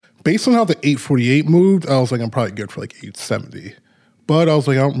based on how the 848 moved, I was like, I'm probably good for like 870. But I was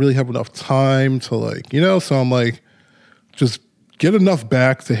like, I don't really have enough time to like, so I'm like, just get enough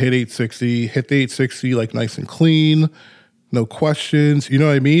back to hit 860, hit the 860 like nice and clean, no questions, you know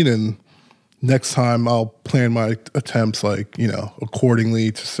what I mean? And next time I'll plan my attempts like,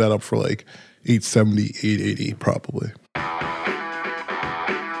 accordingly to set up for like 870, 880 probably.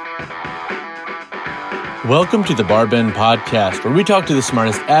 Welcome to the Barbell Podcast, where we talk to the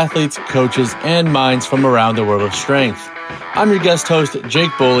smartest athletes, coaches, and minds from around the world of strength. I'm your guest host, Jake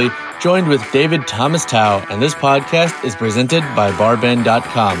Boley, joined with David Thomas Tao, and this podcast is presented by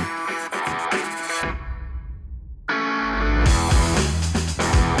Barbell.com.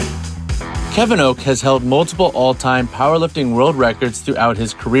 Kevin Oak has held multiple all-time powerlifting world records throughout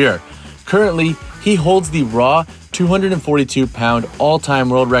his career. Currently, he holds the raw 242-pound all-time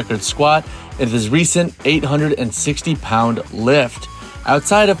world record squat and his recent 860-pound lift.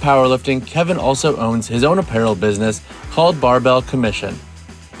 Outside of powerlifting, Kevin also owns his own apparel business called Barbell Commission.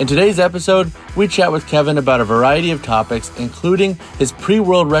 In today's episode, we chat with Kevin about a variety of topics, including his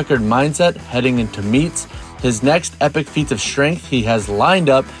pre-world record mindset heading into meets, his next epic feats of strength he has lined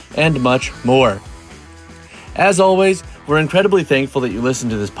up, and much more. As always, we're incredibly thankful that you listen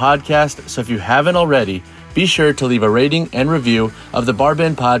to this podcast, so if you haven't already, be sure to leave a rating and review of the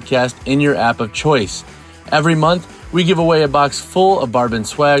Barbell Podcast in your app of choice. Every month, we give away a box full of Barbell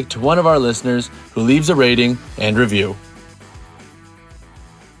swag to one of our listeners who leaves a rating and review.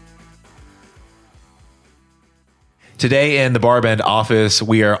 Today in the Barbell office,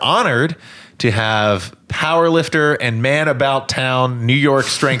 we are honored to have powerlifter and man about town New York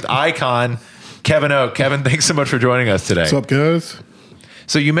strength icon, Kevin Oak. Kevin, thanks so much for joining us today. What's up, guys?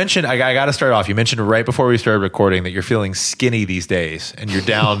 So you mentioned, I got to start off, you mentioned right before we started recording that you're feeling skinny these days and you're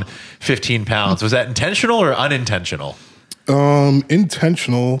down 15 pounds. Was that intentional or unintentional?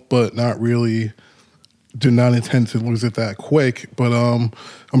 Intentional, but not really. Did not intend to lose it that quick. But I'm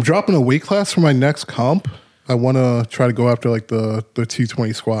dropping a weight class for my next comp. I want to try to go after like the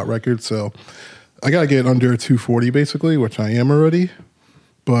 220 squat record. So I got to get under 240 basically, which I am already.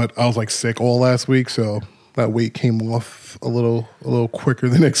 But I was like sick all last week, so that weight came off a little quicker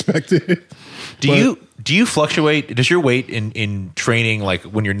than expected. Do you fluctuate? Does your weight in training, like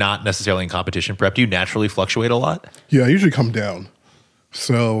when you're not necessarily in competition prep, do you naturally fluctuate a lot? Yeah, I usually come down.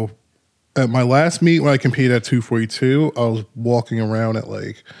 So at my last meet when I competed at 242, I was walking around at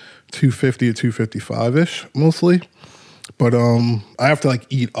like 250 to 255-ish mostly. But I have to like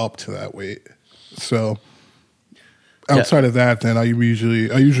eat up to that weight. So outside of that, then I usually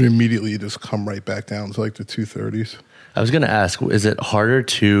immediately just come right back down to like the 230s. I was going to ask, is it harder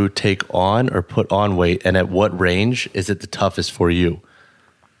to take on or put on weight, and at what range is it the toughest for you?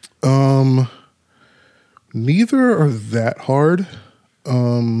 Neither are that hard.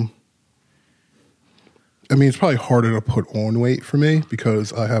 I mean, it's probably harder to put on weight for me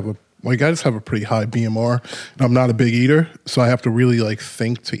because I just have a pretty high BMR, and I'm not a big eater, so I have to really like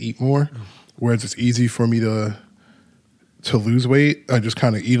think to eat more. Whereas it's easy for me to lose weight. I just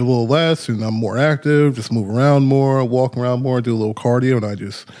kind of eat a little less, and I'm more active, just move around more, walk around more, do a little cardio, and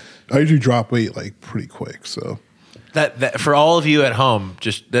I usually drop weight like pretty quick. So that for all of you at home,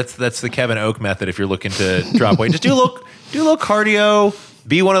 just that's the Kevin Oak method. If you're looking to drop weight, just do a little cardio.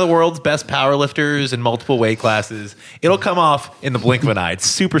 Be one of the world's best powerlifters in multiple weight classes. It'll come off in the blink of an eye. It's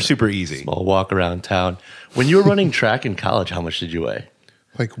super, super easy. Small walk around town. When you were running track in college, how much did you weigh?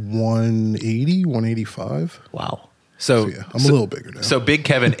 Like 180, 185. Wow. So yeah, I'm a little bigger now. So big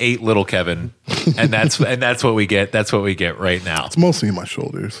Kevin ate little Kevin, and that's what we get. That's what we get right now. It's mostly in my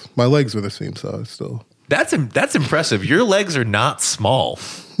shoulders. My legs are the same size still. That's impressive. Your legs are not small.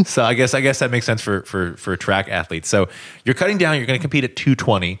 So I guess that makes sense for track athletes. So you're cutting down. You're going to compete at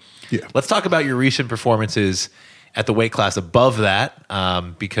 220. Yeah. Let's talk about your recent performances at the weight class above that,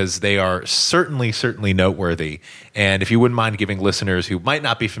 because they are certainly noteworthy. And if you wouldn't mind giving listeners who might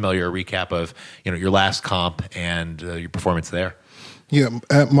not be familiar a recap of your last comp and your performance there. Yeah,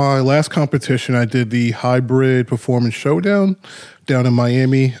 at my last competition, I did the hybrid performance showdown down in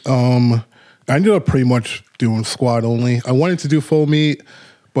Miami. I ended up pretty much doing squat only. I wanted to do full meet,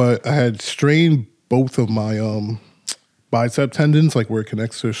 but I had strained both of my bicep tendons, like where it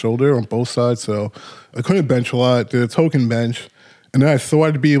connects to the shoulder on both sides. So I couldn't bench a lot. Did a token bench, and then I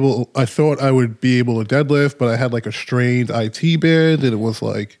thought I would be able to deadlift, but I had like a strained IT band, and it was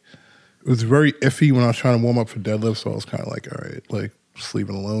very iffy when I was trying to warm up for deadlift. So I was kind of like, all right, like just leave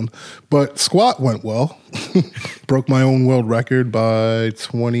it alone. But squat went well. Broke my own world record by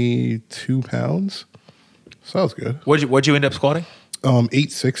 22 pounds. So that was good. What'd you end up squatting?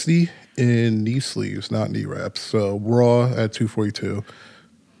 860 in knee sleeves, not knee wraps. So raw at 242.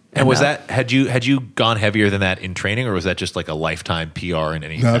 And was that, had you gone heavier than that in training, or was that just like a lifetime PR in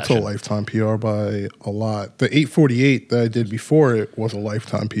any fashion? That's a lifetime PR by a lot. The 848 that I did before it was a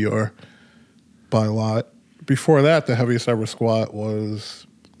lifetime PR by a lot. Before that, the heaviest ever squat was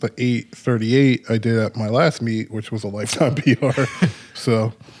the 838 I did at my last meet, which was a lifetime PR.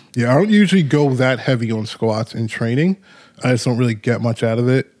 So, yeah, I don't usually go that heavy on squats in training. I just don't really get much out of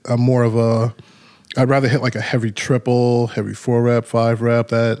it. I'm more of I'd rather hit like a heavy triple, heavy 4-rep, 5-rep.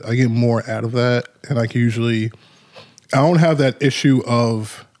 That I get more out of that, and I don't have that issue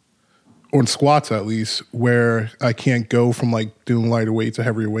of, on squats at least, where I can't go from like doing lighter weight to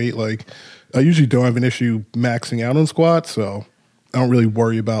heavier weight. Like I usually don't have an issue maxing out on squats, so I don't really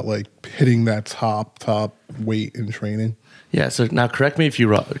worry about like hitting that top weight in training. Yeah. So now correct me if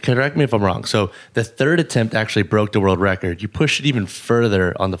I'm wrong. So the third attempt actually broke the world record. You pushed it even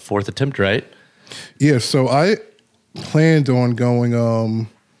further on the fourth attempt, right? Yeah, so I planned on going,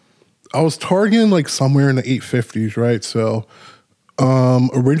 I was targeting like somewhere in the 850s, right? So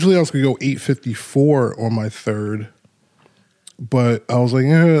originally I was going to go 854 on my third, but I was like,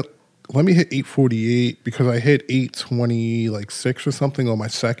 let me hit 848 because I hit 826 or something on my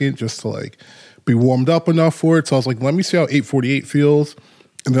second just to like be warmed up enough for it. So I was like, let me see how 848 feels,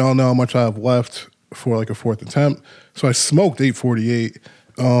 and then I'll know how much I have left for like a fourth attempt. So I smoked 848.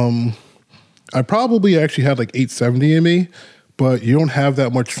 I probably actually had like 870 in me, but you don't have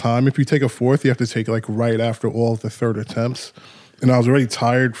that much time. If you take a fourth, you have to take like right after all of the third attempts. And I was already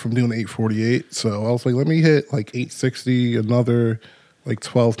tired from doing 848. So I was like, let me hit like 860, another like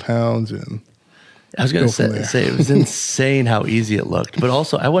 12 pounds. And I was going to say it was insane how easy it looked. But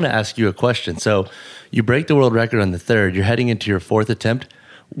also, I want to ask you a question. So you break the world record on the third. You're heading into your fourth attempt.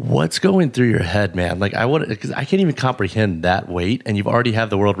 What's going through your head, man? Like because I can't even comprehend that weight, and you've already have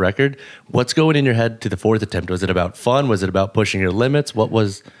the world record. What's going in your head to the fourth attempt? Was it about fun? Was it about pushing your limits? What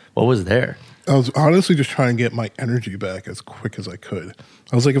was there? I was honestly just trying to get my energy back as quick as I could.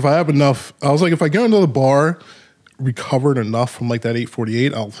 I was like, if I have enough, if I get another bar, recovered enough from like that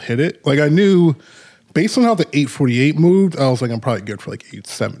 848, I'll hit it. Like I knew, based on how the 848 moved, I was like, I'm probably good for like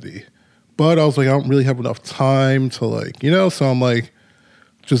 870. But I was like, I don't really have enough time to like, so I'm like,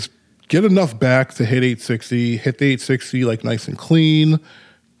 just get enough back to hit 860, hit the 860 like nice and clean,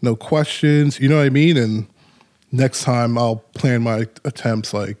 no questions, you know what I mean? And next time I'll plan my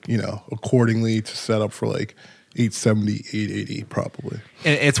attempts like, accordingly to set up for like 870, 880 probably.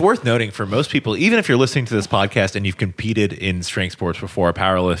 And it's worth noting for most people, even if you're listening to this podcast and you've competed in strength sports before,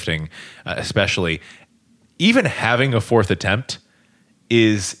 powerlifting especially, even having a fourth attempt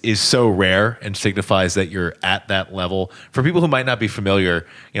is so rare and signifies that you're at that level. For people who might not be familiar,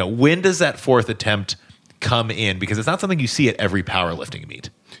 when does that fourth attempt come in? Because it's not something you see at every powerlifting meet.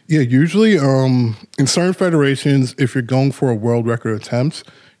 Yeah, usually in certain federations, if you're going for a world record attempt,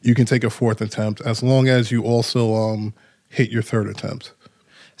 you can take a fourth attempt as long as you also hit your third attempt.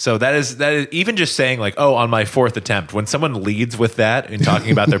 So that is even just saying like, oh, on my fourth attempt, when someone leads with that and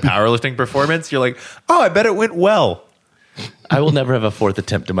talking about their powerlifting performance, you're like, oh, I bet it went well. I will never have a fourth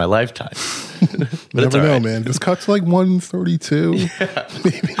attempt in my lifetime. But never know, man. Just cut to like 132. Yeah.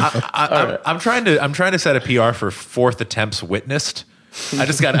 Maybe. I'm trying to set a PR for fourth attempts witnessed. I'm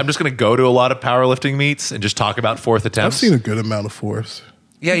just going to go to a lot of powerlifting meets and just talk about fourth attempts. I've seen a good amount of fourths.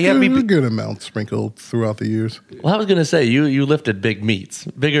 Yeah, a good amount sprinkled throughout the years. Well, I was going to say you lifted big meets,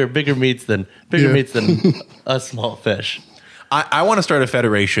 bigger meets than a small fish. I want to start a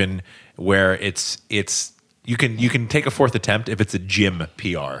federation where it's you can take a fourth attempt if it's a gym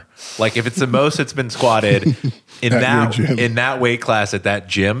PR. Like if it's the most it's been squatted in that weight class at that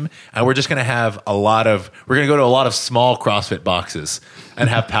gym, and we're just going to have we're going to go to a lot of small CrossFit boxes and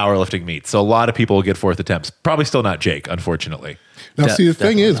have powerlifting meets. So a lot of people will get fourth attempts. Probably still not Jake, unfortunately. Now, see, the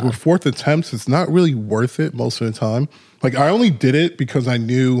thing is, with fourth attempts, it's not really worth it most of the time. Like I only did it because I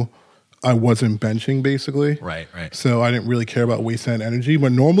knew I wasn't benching, basically. Right. So I didn't really care about wasting that energy.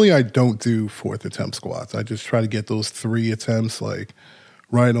 But normally I don't do fourth attempt squats. I just try to get those 3 attempts like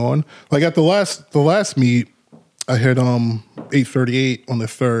right on. Like at the last meet, I hit 838 on the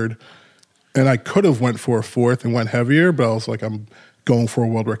third, and I could have went for a fourth and went heavier, but I was like, I'm going for a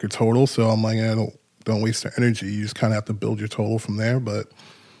world record total, so I'm like, don't waste the energy. You just kind of have to build your total from there. But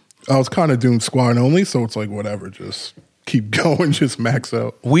I was kind of doing squat only, so it's like whatever, just keep going, just max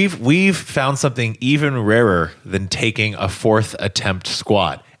out. We've found something even rarer than taking a fourth attempt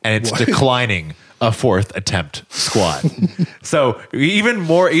squat, and it's declining a fourth attempt squat. So even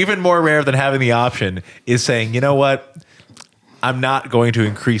more rare than having the option is saying, you know what, I'm not going to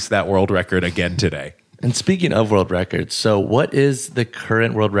increase that world record again today. And speaking of world records, so what is the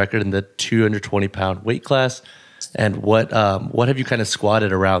current world record in the 220-pound weight class? And what have you kind of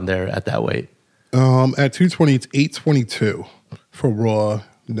squatted around there at that weight? At 220, it's 822 for raw,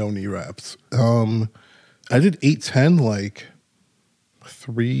 no knee wraps. I did 810 like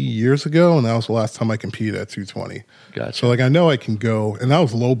 3 years ago, and that was the last time I competed at 220. Gotcha. So, like, I know I can go, and that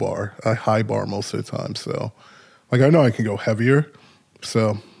was low bar. I high bar most of the time. So, like, I know I can go heavier.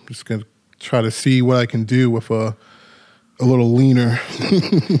 So, I'm just going to try to see what I can do with a little leaner.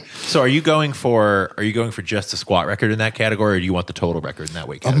 So, are you going for just a squat record in that category, or do you want the total record in that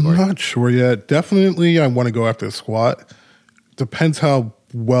weight category? I'm not sure yet. Definitely, I want to go after the squat. Depends how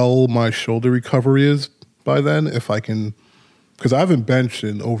well my shoulder recovery is by then. If I can, because I haven't benched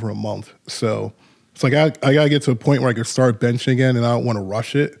in over a month. So it's like I got to get to a point where I can start benching again, and I don't want to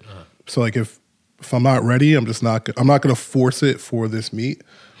rush it. So, like, if I'm not ready, I'm not going to force it for this meet.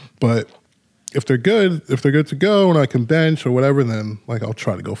 But if they're good to go and I can bench or whatever, then, like, I'll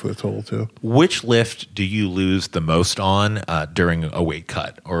try to go for the total too. Which lift do you lose the most on during a weight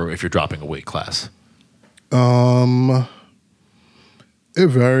cut, or if you're dropping a weight class? It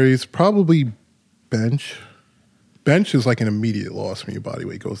varies. Probably bench. Bench is like an immediate loss when your body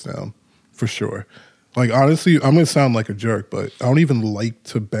weight goes down, for sure. Like, honestly, I'm going to sound like a jerk, but I don't even like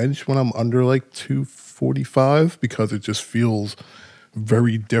to bench when I'm under like 245 because it just feels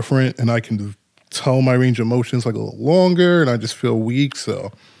very different, and I can tell my range of motion's like a little longer, and I just feel weak.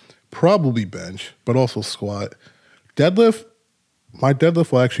 So probably bench, but also squat. Deadlift, my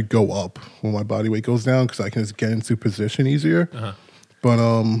deadlift will actually go up when my body weight goes down because I can just get into position easier. But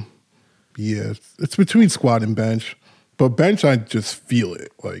yeah, it's between squat and bench. But bench, I just feel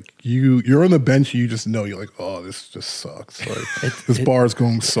it. Like, you're on the bench, you just know, you're like, oh, this just sucks. Like, this bar is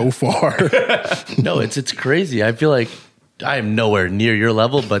going so far. No, it's crazy. I feel like I am nowhere near your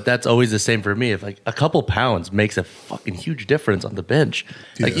level, but that's always the same for me. If like a couple pounds makes a fucking huge difference on the bench.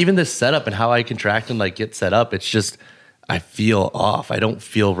 Yeah. Like, even this setup and how I contract and like get set up, it's just, I feel off. I don't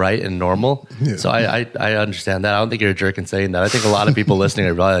feel right and normal. Yeah. So I understand that. I don't think you're a jerk in saying that. I think a lot of people listening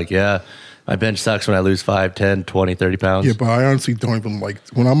are probably like, yeah, my bench sucks when I lose 5, 10, 20, 30 pounds. Yeah, but I honestly don't even like,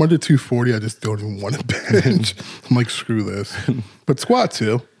 when I'm under 240, I just don't even want to bench. I'm like, screw this. But squat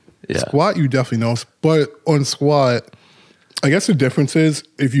too. Yeah. Squat, you definitely know. But on squat, I guess the difference is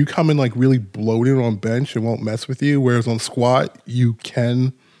if you come in like really bloated on bench, it won't mess with you. Whereas on squat, you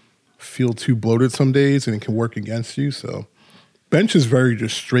can feel too bloated some days and it can work against you. So bench is very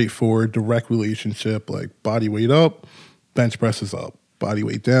just straightforward, direct relationship, like body weight up, bench press is up, body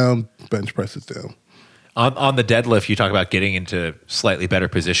weight down, bench press is down. On the deadlift, you talk about getting into slightly better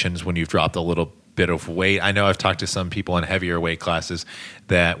positions when you've dropped a little bit of weight. I know I've talked to some people in heavier weight classes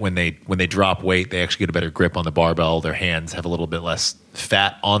that when they drop weight, they actually get a better grip on the barbell. Their hands have a little bit less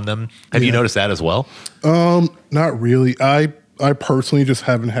fat on them. Have you noticed that as well? Not really. I personally just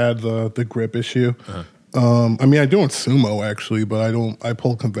haven't had the grip issue. I mean, I do in sumo actually, but I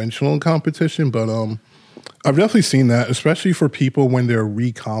pull conventional in competition, but I've definitely seen that, especially for people when they're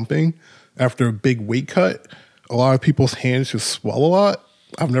recomping after a big weight cut. A lot of people's hands just swell a lot.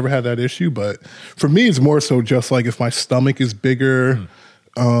 I've never had that issue, but for me, it's more so just like if my stomach is bigger,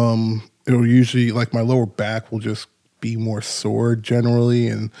 it'll usually, like, my lower back will just be more sore generally.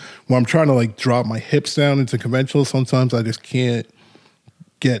 And when I'm trying to like drop my hips down into conventional, sometimes I just can't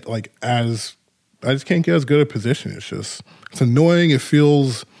get as good a position. It's annoying.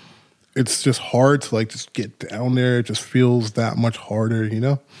 It's just hard to like just get down there. It just feels that much harder, you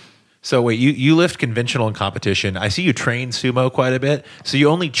know? So wait, you lift conventional in competition. I see you train sumo quite a bit. So you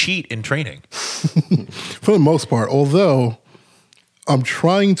only cheat in training. For the most part, although I'm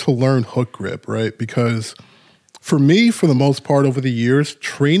trying to learn hook grip, right? Because for me, for the most part over the years,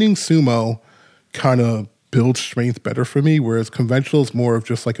 training sumo kind of builds strength better for me, whereas conventional is more of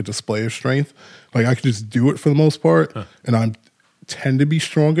just like a display of strength. Like, I can just do it for the most part, and I tend to be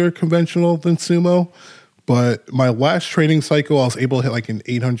stronger conventional than sumo. But my last training cycle, I was able to hit like an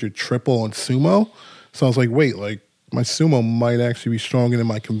 800 triple on sumo. So I was like, wait, like my sumo might actually be stronger than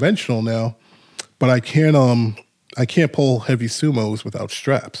my conventional now. But I can't pull heavy sumos without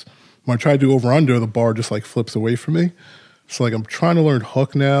straps. When I try to do over under, the bar just like flips away from me. So like I'm trying to learn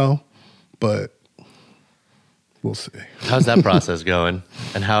hook now, but we'll see. How's that process going?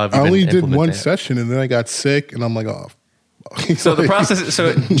 And how have you I been only did one implementing it? session and then I got sick and I'm like, oh. So the process.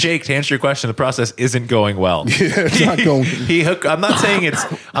 So Jake, to answer your question, the process isn't going well. Yeah, it's not going. I'm not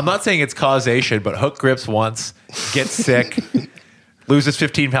saying it's causation, but hook grips once, gets sick, loses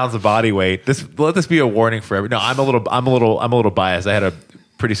 15 pounds of body weight. Let this be a warning for everyone. No, I'm a little biased. I had a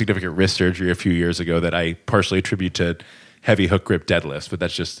pretty significant wrist surgery a few years ago that I partially attribute to heavy hook grip deadlifts, but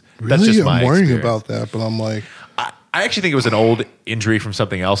that's just my I'm worrying experience. about that, but I'm like, I actually think it was an old injury from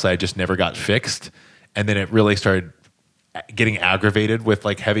something else that I just never got fixed. and then it really started getting aggravated with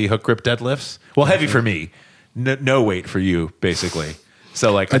like heavy hook grip deadlifts. Well, heavy for me, no weight for you, basically.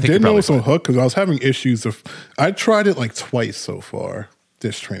 So like I did notice on hook because I was having issues. I tried it like twice so far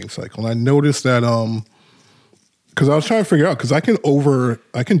this training cycle, and I noticed that because I was trying to figure out because I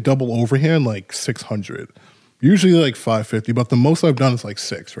can double overhand like 600, usually like 550, but the most I've done is like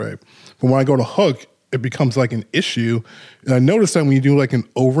 6, right? But when I go to hook, it becomes like an issue, and I noticed that when you do like an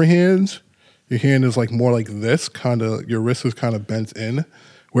overhand, your hand is like more like this, kind of your wrist is kind of bent in,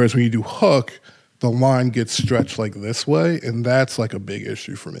 whereas when you do hook, the line gets stretched like this way, and that's like a big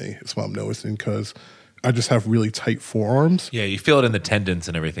issue for me. It's what I'm noticing because I just have really tight forearms. Yeah, you feel it in the tendons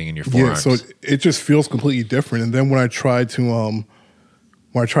and everything in your forearms. Yeah, so it just feels completely different. And then when I try to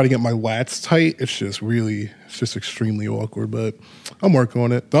get my lats tight, it's just extremely awkward. But I'm working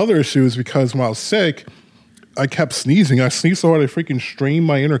on it. The other issue is because when I was sick, I kept sneezing. I sneezed so hard I freaking strained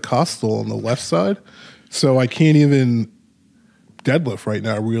my intercostal on the left side, so I can't even deadlift right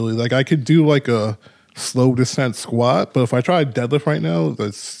now, really. Like I could do like a slow descent squat, but if I try deadlift right now,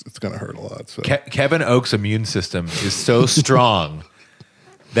 it's gonna hurt a lot. So Kevin Oak's immune system is so strong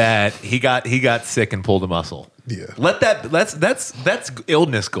that he got sick and pulled a muscle. Yeah, that's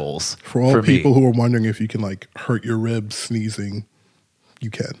illness goals for all people who are wondering if you can like hurt your ribs sneezing. You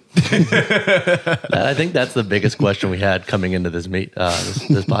can. I think that's the biggest question we had coming into this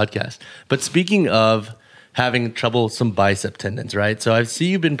this podcast. But speaking of having troublesome bicep tendons, right? So I see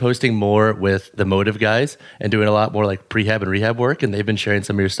you've been posting more with the Motive guys and doing a lot more like prehab and rehab work, and they've been sharing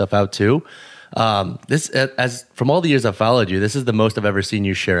some of your stuff out too. This, as from all the years I've followed you, this is the most I've ever seen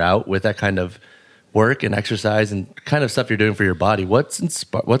you share out with that kind of work and exercise and kind of stuff you're doing for your body. What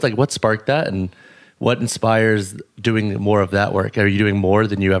sparked that, and what inspires doing more of that work? Are you doing more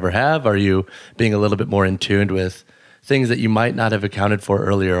than you ever have? Are you being a little bit more in tune with things that you might not have accounted for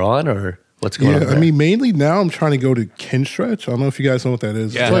earlier on, or what's going on there? I mean, mainly now I'm trying to go to kin stretch. I don't know if you guys know what that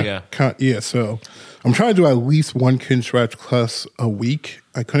is. So I'm trying to do at least one kin stretch class a week.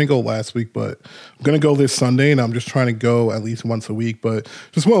 I couldn't go last week, but I'm going to go this Sunday, and I'm just trying to go at least once a week. But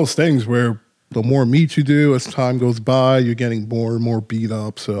just one of those things where the more meat you do as time goes by, you're getting more and more beat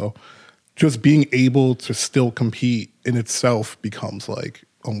up. So just being able to still compete in itself becomes like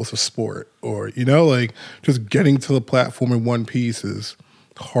almost a sport, or, like just getting to the platform in one piece is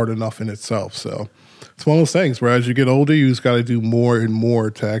hard enough in itself. So it's one of those things where as you get older, you just got to do more and more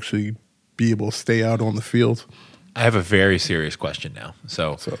to actually be able to stay out on the field. I have a very serious question now.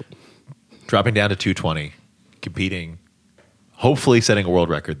 So dropping down to 220, competing, hopefully setting a world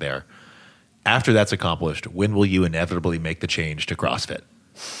record there. After that's accomplished, when will you inevitably make the change to CrossFit?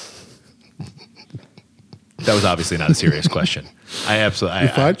 That was obviously not a serious question. I've thought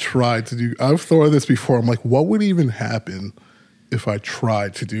of this before. I'm like, what would even happen if I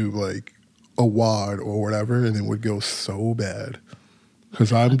tried to do like a WOD or whatever, and it would go so bad?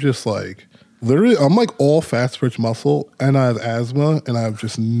 Because I'm just like, literally, I'm like all fat twitch muscle, and I have asthma, and I have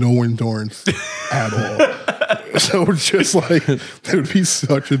just no endurance at all. So it's just like, it would be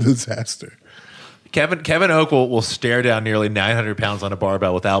such a disaster. Kevin Oak will stare down nearly 900 pounds on a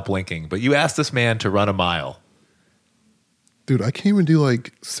barbell without blinking, but you ask this man to run a mile. Dude, I can't even do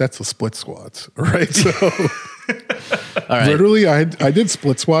like sets of split squats, right? So All right. literally, I did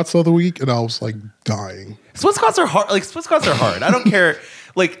split squats the other week, and I was like dying. Split squats are hard. Like split squats are hard. I don't care.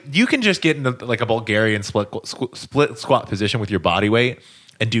 Like you can just get into like a Bulgarian split squat position with your body weight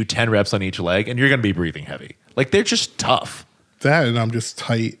and do 10 reps on each leg, and you're going to be breathing heavy. Like they're just tough. That, and I'm just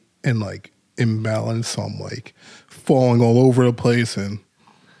tight and like imbalanced, so I'm like falling all over the place. And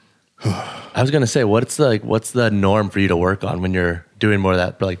I was gonna say, what's the norm for you to work on when you're doing more of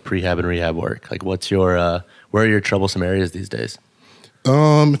that like prehab and rehab work? Like, what's your where are your troublesome areas these days?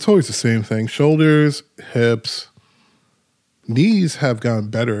 It's always the same thing: shoulders, hips, knees have gotten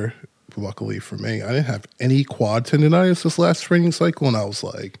better. Luckily for me, I didn't have any quad tendonitis this last training cycle, and I was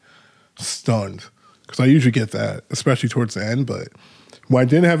like stunned because I usually get that, especially towards the end. But when I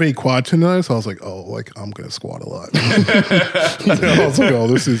didn't have any quad tendonitis, I was like, oh, like I'm gonna squat a lot. I was like,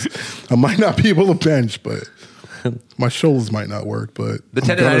 oh, I might not be able to bench, but my shoulders might not work. But the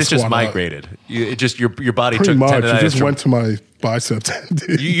tendonitis just migrated. It just your body pretty took much. tendonitis. It just went to my bicep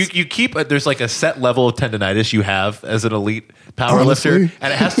tendon. You keep there's like a set level of tendonitis you have as an elite powerlifter,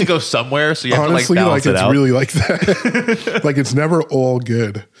 and it has to go somewhere. So you have to like balance it out. It's really like that. Like it's never all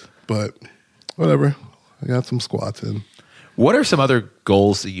good, but whatever. I got some squats in. What are some other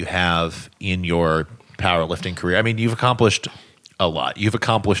goals that you have in your powerlifting career? I mean, you've accomplished a lot. You've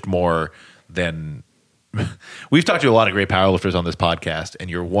accomplished more than we've talked to a lot of great powerlifters on this podcast, and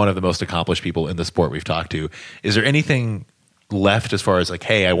you're one of the most accomplished people in the sport we've talked to. Is there anything left as far as like,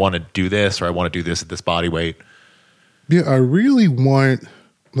 hey, I want to do this or I want to do this at this body weight? Yeah, I really want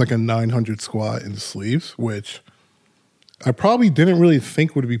like a 900 squat in sleeves, which I probably didn't really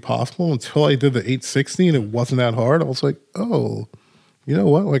think would be possible until I did the 860 and it wasn't that hard. I was like, oh, you know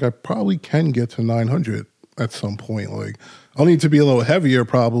what? Like I probably can get to 900 at some point. Like I'll need to be a little heavier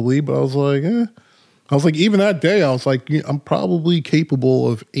probably, but I was like, even that day, I was like, I'm probably capable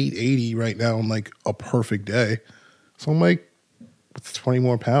of 880 right now on like a perfect day. So I'm like, it's 20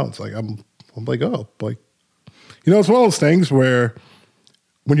 more pounds. Like I'm like, oh, like, it's one of those things where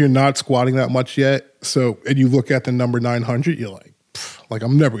when you're not squatting that much yet, and you look at the number 900, you're like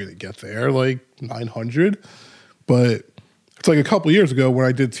I'm never gonna get there, like 900. But it's like a couple years ago when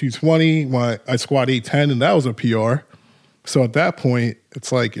I did 220, when I squat 810, and that was a PR. So at that point,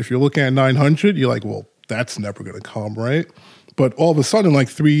 it's like if you're looking at 900, you're like, well, that's never gonna come, right? But all of a sudden, like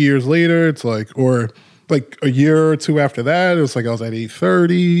 3 years later, it's like, or like a year or two after that, it was like I was at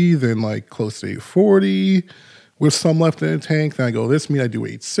 830, then like close to 840 with some left in the tank. Then I go, this means I do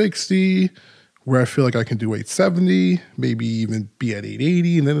 860, where I feel like I can do 870, maybe even be at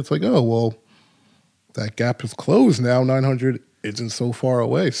 880. And then it's like, oh, well, that gap is closed now. 900 isn't so far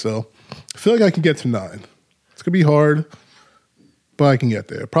away. So I feel like I can get to 9. It's going to be hard, but I can get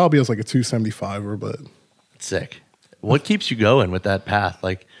there. Probably as like a 275er, but. Sick. What keeps you going with that path?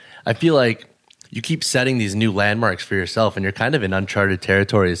 Like, I feel like you keep setting these new landmarks for yourself and you're kind of in uncharted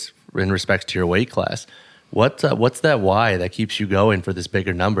territories in respects to your weight class. What's that why that keeps you going for this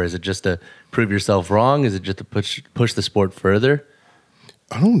bigger number? Is it just to prove yourself wrong? Is it just to push the sport further?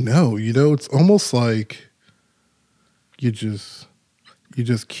 I don't know. It's almost like you just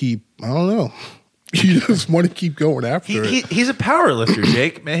keep, I don't know. You just want to keep going after it. He's a power lifter,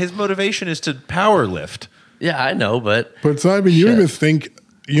 Jake. Man, his motivation is to power lift. Yeah, I know, but Simon, you don't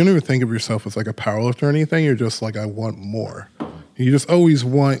even think of yourself as like a power lifter or anything. You're just like, I want more. You just always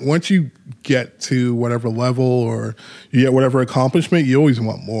want, once you get to whatever level or you get whatever accomplishment, you always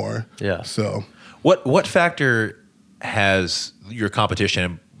want more. Yeah. So what factor has your competition,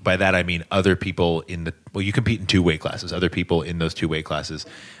 and by that I mean other people you compete in 2 weight classes, other people in those 2 weight classes.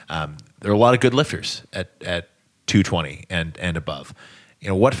 There are a lot of good lifters at 220 and above.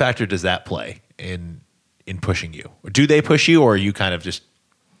 What factor does that play in pushing you? Do they push you, or are you kind of just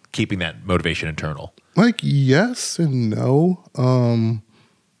keeping that motivation internal? Like, yes and no. I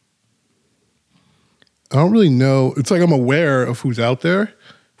don't really know. It's like I'm aware of who's out there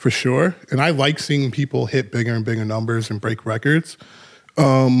for sure. And I like seeing people hit bigger and bigger numbers and break records.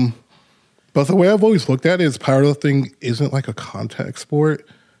 But the way I've always looked at it is powerlifting isn't like a contact sport.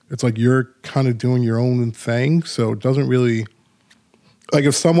 It's like you're kind of doing your own thing. So it doesn't really, like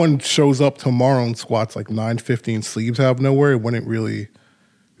if someone shows up tomorrow and squats like 950 in sleeves out of nowhere,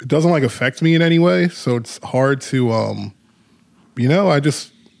 it doesn't like affect me in any way. So it's hard to,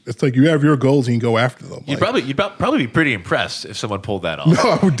 it's like you have your goals and you go after them. You'd probably be pretty impressed if someone pulled that off. No,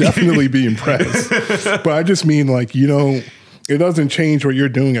 I would definitely be impressed. But I just mean like, it doesn't change what you're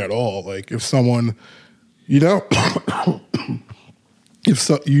doing at all. Like if someone, you go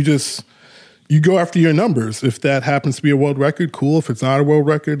after your numbers. If that happens to be a world record, cool. If it's not a world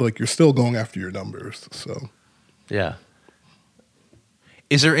record, like you're still going after your numbers. So, yeah.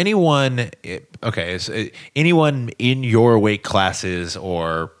 Is there anyone in your weight classes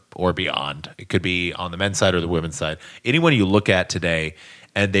or beyond? It could be on the men's side or the women's side. Anyone you look at today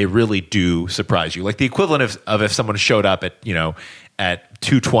and they really do surprise you, like the equivalent of if someone showed up at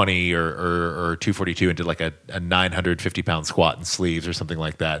 220 or 242 and did like a 950 pound squat in sleeves or something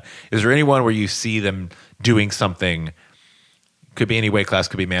like that. Is there anyone where you see them doing something? Could be any weight class,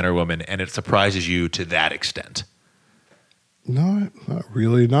 could be man or woman, and it surprises you to that extent? Not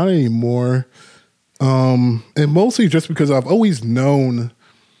really. Not anymore. And mostly just because I've always known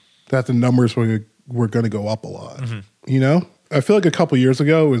that the numbers were going to go up a lot. Mm-hmm. I feel like a couple years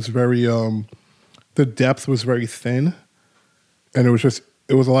ago it was very, the depth was very thin, and it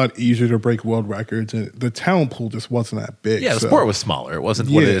was a lot easier to break world records, and the talent pool just wasn't that big. Yeah, the sport was smaller. It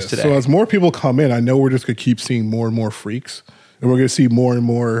wasn't what it is today. So as more people come in, I know we're just going to keep seeing more and more freaks, and we're going to see more and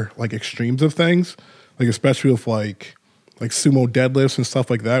more like extremes of things, like especially with like sumo deadlifts and stuff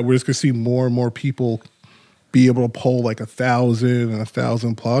like that. We're just going to see more and more people be able to pull like 1,000 and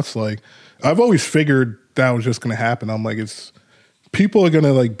 1,000 plus. Like I've always figured that was just going to happen. I'm like, people are going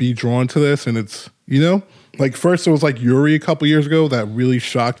to like be drawn to this, and it's, like first it was like Yuri a couple years ago that really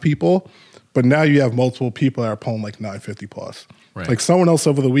shocked people, but now you have multiple people that are pulling like 950 plus. Right. Like someone else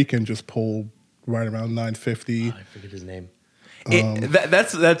over the weekend just pulled right around 950. I forget his name.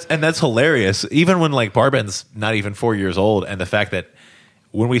 That's hilarious. Even when like Barben's not even 4 years old, and the fact that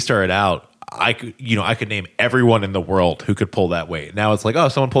when we started out, I could name everyone in the world who could pull that weight. Now it's like, oh,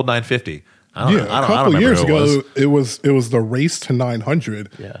 someone pulled 950. I don't couple remember years who ago, it was the race to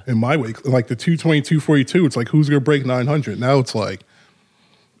 900 in my weight, like the 220, 242. It's like, who's gonna break 900? Now it's like,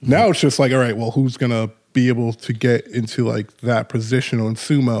 now it's just like, all right, well, who's gonna be able to get into like that position on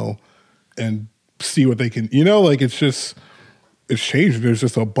sumo and see what they can, like it's changed. There's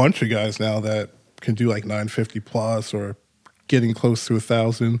just a bunch of guys now that can do like 950 plus or getting close to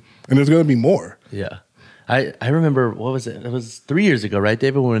 1,000, and there's going to be more. Yeah. I remember, what was it? It was 3 years ago, right,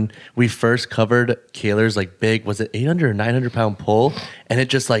 David, when we first covered Kaler's like big, was it 800 or 900 pound pull? And it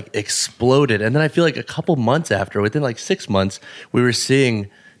just like exploded. And then I feel like a couple months after, within like 6 months, we were seeing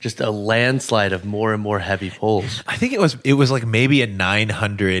just a landslide of more and more heavy pulls. I think it was like maybe a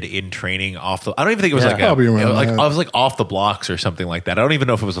 900 in training off the. I don't even think it was I was like off the blocks or something like that. I don't even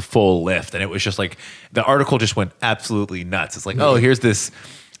know if it was a full lift, and it was just like the article just went absolutely nuts. It's like, oh, here's this.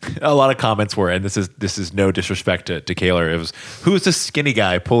 A lot of comments were, and this is no disrespect to Kaler. It was, who's this skinny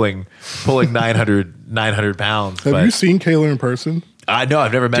guy pulling 900 pounds? Have you seen Kaler in person? I know,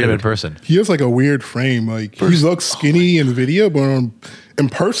 I've never met him in person. He has like a weird frame. Like he looks skinny in video, but in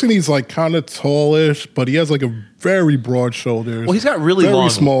person he's like kind of tallish, but he has like a very broad shoulders. Well, he's got really very long,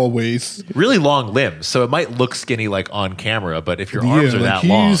 small waist, really long limbs. So it might look skinny like on camera, but if your arms are like that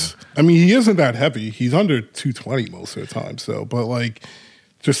long, I mean, he isn't that heavy. He's under 220 most of the time. So, but like,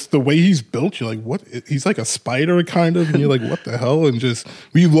 just the way he's built, you're like, what? He's like a spider kind of, and you're like, what the hell? And just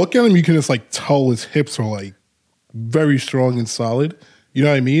when you look at him, you can just like tell his hips are like very strong and solid. You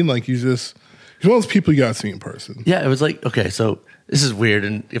know what I mean? Like he's one of those people you gotta see in person. Yeah, it was like, okay, so this is weird,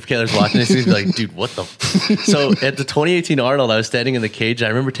 and if Kaler's watching this, he's like, dude, what the? So at the 2018 Arnold, I was standing in the cage, and I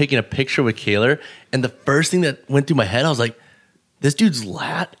remember taking a picture with Kaler, and the first thing that went through my head, I was like, this dude's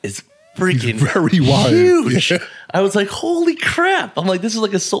lat is freaking very wide. Huge. Yeah. I was like, holy crap. I'm like, this is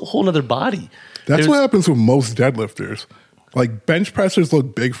like a whole nother body. That's what happens with most deadlifters. Like bench pressers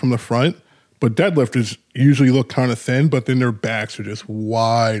look big from the front, but deadlifters usually look kind of thin, but then their backs are just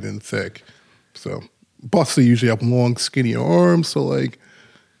wide and thick. So busters usually have long, skinny arms. So like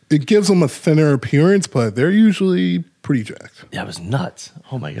it gives them a thinner appearance, but they're usually pretty jacked. Yeah, it was nuts.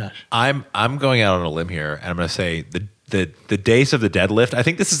 Oh my gosh. I'm going out on a limb here, and I'm going to say the days of the deadlift, I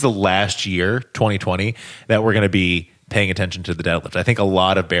think this is the last year, 2020, that we're going to be paying attention to the deadlift. I think a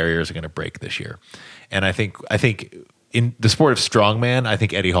lot of barriers are going to break this year. And I think in the sport of strongman, I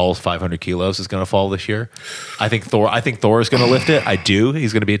think Eddie Hall's 500 kilos is going to fall this year. I think Thor is going to lift it. I do.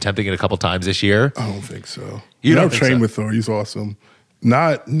 He's going to be attempting it a couple times this year. I don't think so. You don't I've trained with Thor. He's awesome.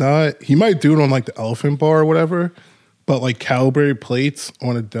 Not he might do it on like the elephant bar or whatever, but like calibrated plates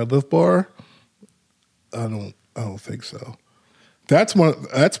on a deadlift bar, I don't think so. That's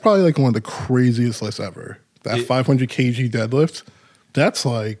probably like one of the craziest lifts ever. That 500 kg deadlift.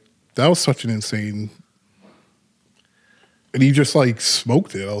 That was such an insane. And he just like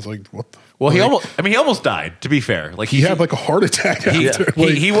smoked it. I was like, what the? Well, he almost died, to be fair. Like he had like a heart attack after.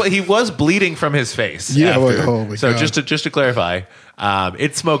 He was bleeding from his face. Yeah, after. like, oh my so God. just to clarify,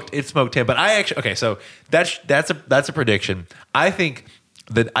 it smoked him. But I actually, okay, so that's a prediction. I think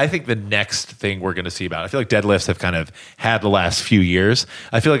the next thing we're going to see about it, I feel like deadlifts have kind of had the last few years.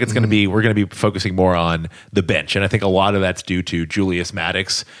 I feel like it's going to be, we're going to be focusing more on the bench. And I think a lot of that's due to Julius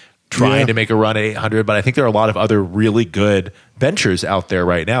Maddox trying to make a run at 800, but I think there are a lot of other really good benchers out there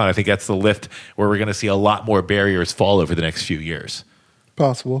right now. And I think that's the lift where we're going to see a lot more barriers fall over the next few years.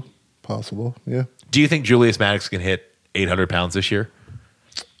 Possible. Yeah. Do you think Julius Maddox can hit 800 pounds this year?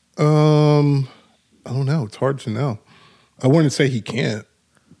 I don't know. It's hard to know. I wouldn't say he can't,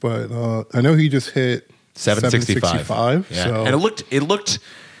 but I know he just hit 765. Yeah. So. And it looked,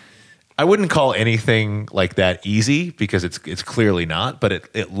 I wouldn't call anything like that easy because it's clearly not, but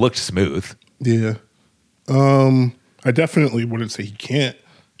it looked smooth. Yeah. I definitely wouldn't say he can't.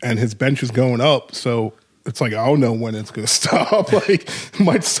 And his bench is going up, so it's like I don't know when it's going to stop. Like it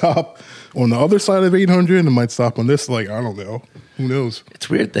might stop on the other side of 800 and it might stop on this. Like I don't know. Who knows? It's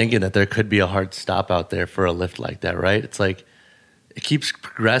weird thinking that there could be a hard stop out there for a lift like that, right? It's like it keeps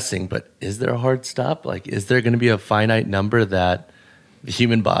progressing, but is there a hard stop? Like is there going to be a finite number that the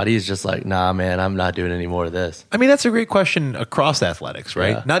human body is just like, nah, man, I'm not doing any more of this? I mean, that's a great question across athletics,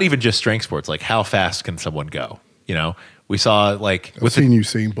 right? Yeah. Not even just strength sports. Like, how fast can someone go? You know, we saw like I've seen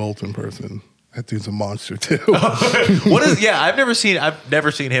Usain Bolt in person. That dude's a monster too. What is? Yeah, I've never seen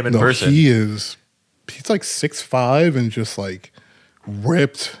him in person. He's like 6'5" and just like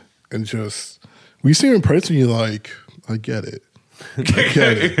ripped and just. When you see him in person, you're like, I get it.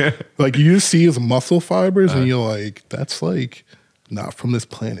 Like you just see his muscle fibers and you're like, that's not from this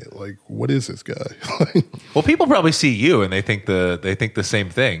planet. Like, what is this guy? Well, people probably see you and they think the same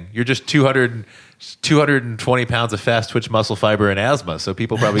thing. You're just 220 pounds of fast twitch muscle fiber and asthma. So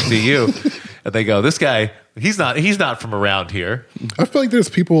people probably see you and they go, this guy, he's not from around here. I feel like there's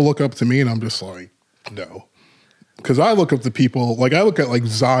people who look up to me and I'm just like, no. Because I look up to people, like I look at like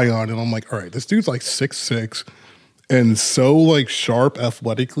Zion and I'm like, all right, this dude's like 6'6", and so like sharp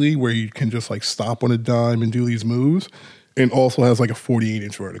athletically where you can just like stop on a dime and do these moves, and also has like a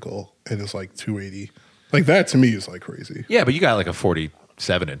 48-inch vertical and it's like 280. Like that to me is like crazy. Yeah, but you got like a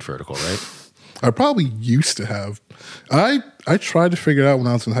 47-inch vertical, right? I probably used to have. I tried to figure it out when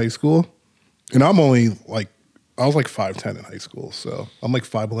I was in high school, and I'm only like, I was like 5'10" in high school, so I'm like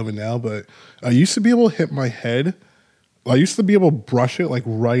 5'11" now, but I used to be able to hit my head. I used to be able to brush it like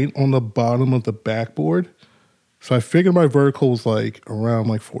right on the bottom of the backboard. So I figured my vertical was like around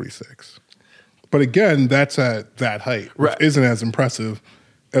like 46. But again, that's at that height, which isn't as impressive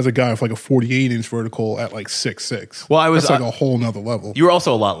as a guy with like a 48-inch vertical at like 6'6". Well, that's like a whole nother level. You were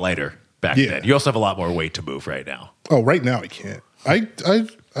also a lot lighter back then. You also have a lot more weight to move right now. Oh, right now I can't. I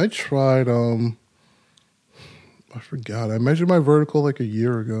tried, I forgot. I measured my vertical like a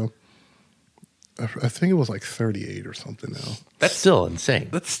year ago. I think it was like 38 or something now. That's still insane.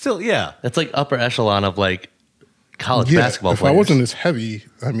 That's still, yeah. That's like upper echelon of like college basketball players. If I wasn't as heavy,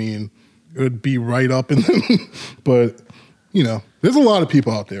 I mean, it would be right up in them. But, you know, there's a lot of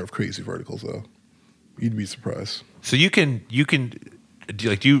people out there with crazy verticals, though. You'd be surprised. So do you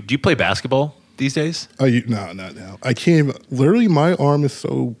play basketball these days? No, not now. I can't, literally my arm is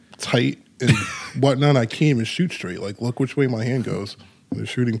so tight and whatnot, I can't even shoot straight. Like, look which way my hand goes in the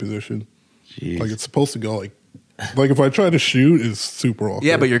shooting position. Jeez. Like, it's supposed to go like if I try to shoot, it's super awkward.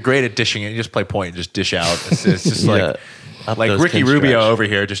 Yeah, but you're great at dishing it. You just play point and just dish out. It's just like Ricky Rubio over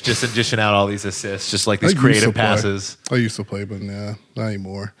here, just dishing out all these assists, just like these creative passes. I used to play, but nah, not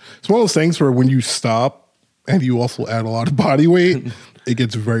anymore. It's one of those things where when you stop and you also add a lot of body weight, it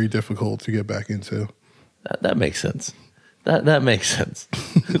gets very difficult to get back into. That makes sense. That makes sense.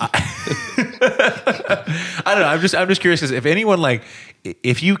 I don't know. I'm just curious because if anyone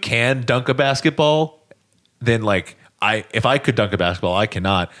if you can dunk a basketball, then if I could dunk a basketball, I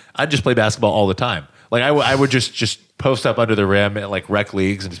cannot. I'd just play basketball all the time. Like I would just post up under the rim at like rec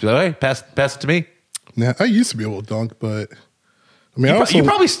leagues and just be like, hey, pass it to me. Nah, I used to be able to dunk, but I mean, you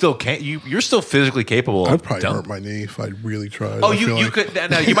probably still can't. You're still physically capable. I'd probably hurt my knee if I really tried. Oh, you could.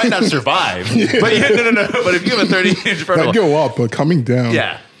 Now you might not survive. Yeah. But no. But if you have a 30-inch vertical, I'd go up, but coming down,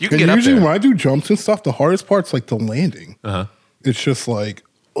 yeah, you can and get up usually there. when I do jumps and stuff, the hardest part's like the landing. It's just like,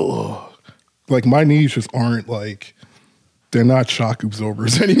 like my knees just aren't like, they're not shock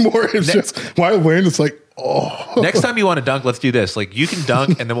absorbers anymore. It's just when I land, it's like, Next time you want to dunk, let's do this. Like you can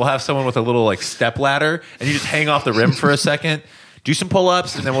dunk, and then we'll have someone with a little like step ladder, and you just hang off the rim for a second. Do some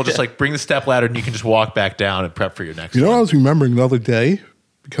pull-ups, and then we'll just like bring the step ladder, and you can just walk back down and prep for your next one. You know what I was remembering the other day?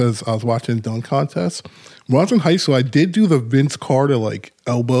 Because I was watching a dunk contest. When I was in high school, I did do the Vince Carter like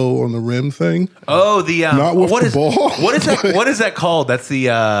elbow on the rim thing. Oh, the not with the ball. What is that? What is that called? That's the.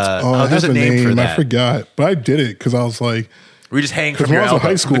 There's a name for that. I forgot, but I did it because I was like, we just hang from when your I was elbow,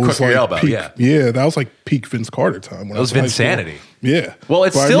 in high school, from it was your like elbow. peak, Yeah, that was like peak Vince Carter time. When that was Vinsanity. Yeah, well,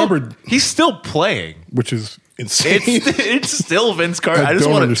 but he's still playing, which is insane. It's still Vince Carter. I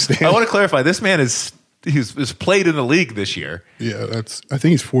don't understand. I want to clarify. This man is played in the league this year. Yeah, I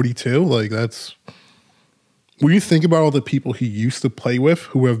think he's 42. Like that's when you think about all the people he used to play with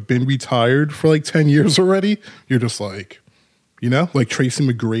who have been retired for like 10 years already. You're just like, like Tracy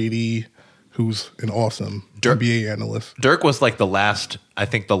McGrady, who's an awesome NBA analyst. Dirk was like the last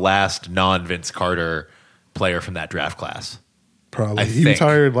non-Vince Carter player from that draft class. Probably. He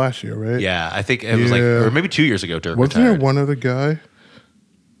retired last year, right? Yeah, I think it was or maybe 2 years ago Dirk Wasn't retired. there one other guy?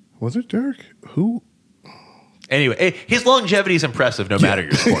 Was it Dirk? Who? Anyway, his longevity is impressive no matter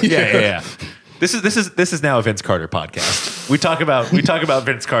your sport. Yeah. This is now a Vince Carter podcast. We talk about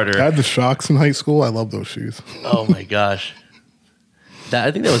Vince Carter. I had the Shocks in high school. I love those shoes. Oh my gosh.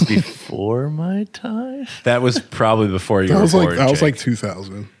 I think that was before my time. That was probably before you were born. That was like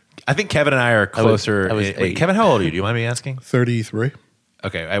 2000. I think Kevin and I are closer. I was Wait, Kevin, how old are you? Do you mind me asking? 33.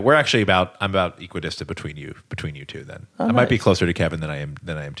 Okay, we're actually I'm about equidistant between you two. Then I might be closer to Kevin than I am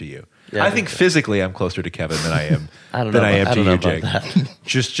to you. Yeah, I think physically I'm closer to Kevin than I am to you, Jake.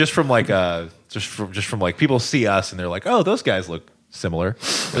 Just from like people see us and they're like, oh, those guys look similar.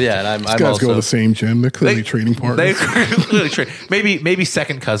 Well, yeah, and I'm These guys also go to the same gym. They're clearly training partners. They clearly train. Maybe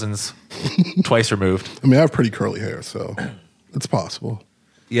second cousins, twice removed. I mean, I have pretty curly hair, so it's possible.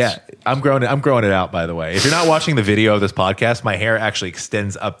 Yeah, I'm growing it out. By the way, if you're not watching the video of this podcast, my hair actually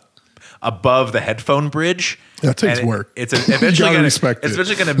extends up above the headphone bridge. That takes work. It's eventually going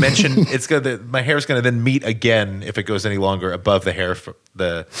to mention. My hair is going to then meet again if it goes any longer above the hair,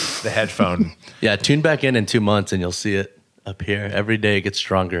 the headphone. Yeah, tune back in 2 months and you'll see it up here. Every day it gets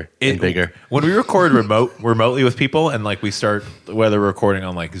stronger and bigger. When we record remotely with people, and like we start, whether we're recording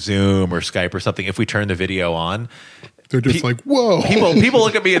on like Zoom or Skype or something, if we turn the video on, they're just like, whoa. People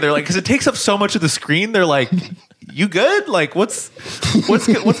look at me and they're like, because it takes up so much of the screen. They're like, you good? Like, what's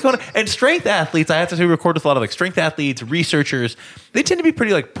going on? And strength athletes, I have to say, we record with a lot of like strength athletes, researchers. They tend to be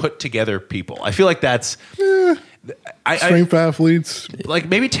pretty like put together people. I feel like that's strength athletes. Like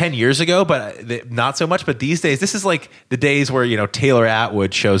maybe 10 years ago, but not so much. But these days, this is like the days where, Taylor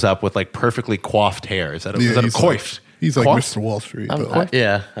Atwood shows up with like perfectly coiffed hair. Is that a coiffed? He's like Mr. Wall Street.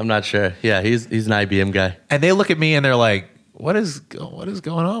 I'm not sure. Yeah, he's an IBM guy. And they look at me and they're like, what is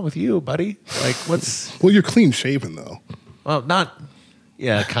going on with you, buddy? Like, what's... Well, you're clean shaven, though. Well, not...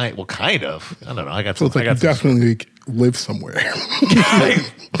 Yeah, kind of. I don't know. I got so some... It's like you definitely live somewhere.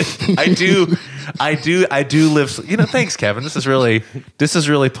 I do live... thanks, Kevin. This has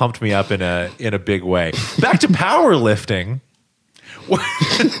really pumped me up in a big way. Back to powerlifting.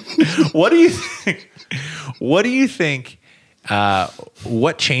 What do you think... What do you think?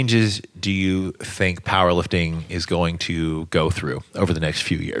 What changes do you think powerlifting is going to go through over the next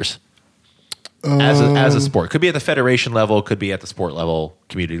few years as a sport? Could be at the federation level, could be at the sport level,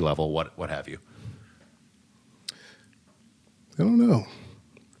 community level, what have you? I don't know.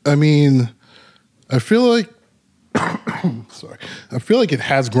 I mean, I feel like I feel like it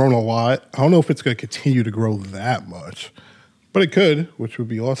has grown a lot. I don't know if it's going to continue to grow that much, but it could, which would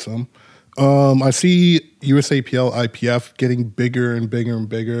be awesome. I see USAPL, IPF getting bigger and bigger and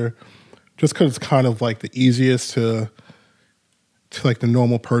bigger just because it's kind of like the easiest to like the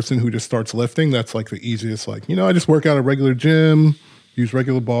normal person who just starts lifting. That's like the easiest, like, I just work out at a regular gym, use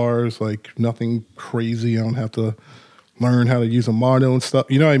regular bars, like nothing crazy. I don't have to learn how to use a mono and stuff.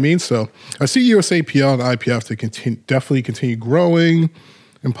 You know what I mean? So I see USAPL and IPF to definitely continue growing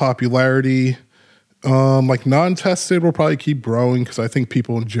in popularity. Like non-tested will probably keep growing because I think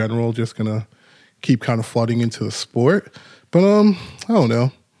people in general are just gonna keep kind of flooding into the sport. But I don't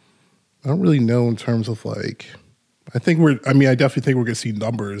know. I don't really know in terms of like. I definitely think we're gonna see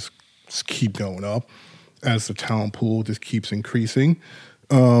numbers just keep going up as the talent pool just keeps increasing.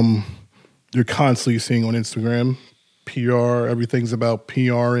 You're constantly seeing on Instagram PR. Everything's about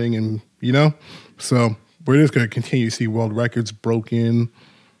PRing, and so we're just gonna continue to see world records broken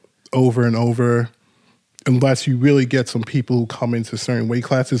over and over. Unless you really get some people who come into certain weight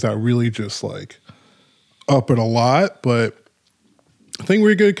classes that really just like up it a lot. But I think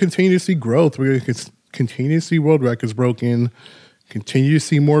we're going to continue to see growth. We're going to continue to see world records broken, continue to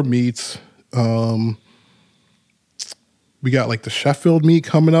see more meets. We got like the Sheffield meet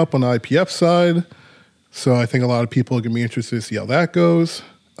coming up on the IPF side. So I think a lot of people are going to be interested to see how that goes.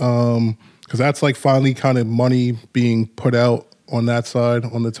 Because that's like finally kind of money being put out on that side,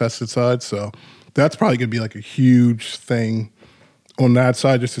 on the tested side. So that's probably going to be like a huge thing on that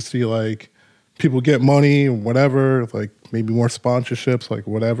side, just to see like people get money or whatever, like maybe more sponsorships, like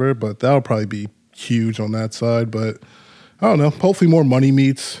whatever. But that'll probably be huge on that side. But I don't know. Hopefully more money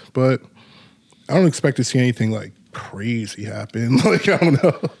meets, but I don't expect to see anything like crazy happen. Like, I don't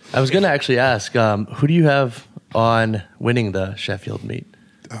know. I was going to actually ask, who do you have on winning the Sheffield meet?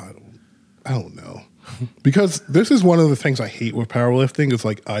 I don't know. Because this is one of the things I hate with powerlifting is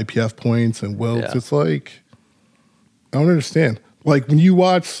like IPF points and Wilks. Yeah. It's like, I don't understand. Like when you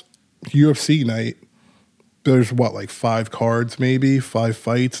watch UFC night, there's like 5 cards, maybe 5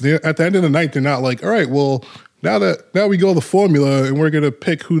 fights. At the end of the night, they're not like, all right, well, now we go the formula and we're going to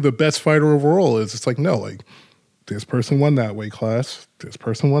pick who the best fighter overall is. It's like, no, like this person won that weight class. This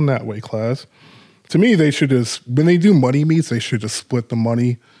person won that weight class. To me, they should just, when they do money meets, they should just split the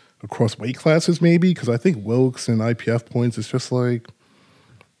money across weight classes maybe, because I think Wilks and IPF points is just like,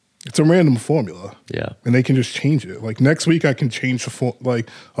 it's a random formula. Yeah. And they can just change it. Like next week I can change the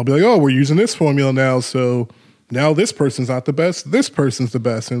I'll be like, oh, we're using this formula now, so now this person's not the best, this person's the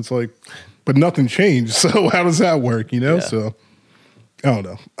best. And it's like, but nothing changed. So how does that work, Yeah. So I don't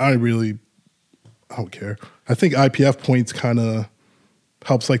know. I don't care. I think IPF points kind of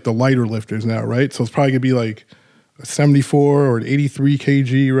helps like the lighter lifters now, right? So it's probably gonna be like 74 or an 83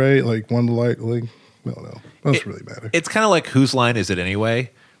 kg, right? Like one light, like, I don't know. Doesn't really matter. It's kind of like whose line is it anyway?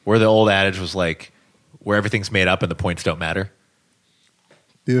 Where the old adage was like, where everything's made up and the points don't matter.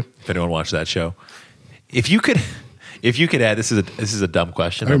 Yeah. If anyone watched that show, if you could add, this is a dumb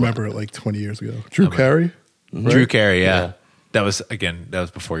question. I remember it like 20 years ago. Drew Carey. Right? Drew Carey, yeah. That was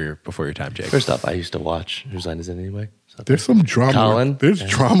before your time, Jake. First off, I used to watch Whose Line Is It Anyway? There's some drama. Colin? There's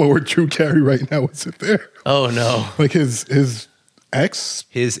drama with Drew Carey right now. Is it there? Oh no! Like his ex,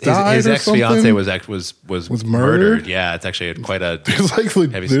 his died or ex fiance something? was murdered? Yeah, it's actually quite a.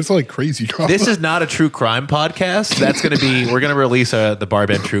 There's like crazy drama. This is not a true crime podcast. That's going to be. We're going to release the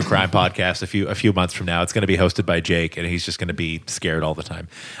Barbell True Crime podcast a few months from now. It's going to be hosted by Jake, and he's just going to be scared all the time.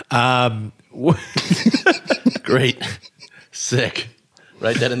 Great, sick.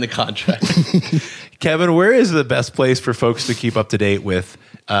 Write that in the contract. Kevin, where is the best place for folks to keep up to date with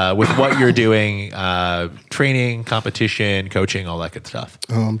what you're doing, training, competition, coaching, all that good stuff?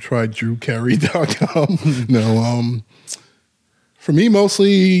 Try drewcarey.com. No, for me,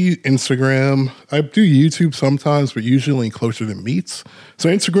 mostly Instagram. I do YouTube sometimes, but usually closer to meets. So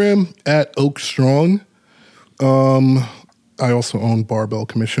Instagram at Oak Strong. I also own Barbell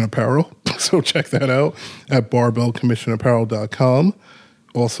Commission apparel, so check that out at barbellcommissionapparel.com.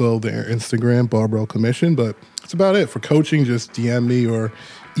 Also their Instagram, Barbell Commission. But that's about it. For coaching, just DM me or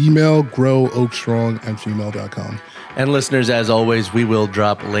email growoakstrong@gmail.com. And listeners, as always, we will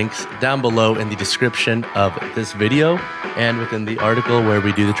drop links down below in the description of this video and within the article where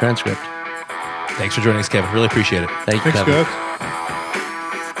we do the transcript. Thanks for joining us, Kevin. Really appreciate it. Thanks, Kevin. Guys.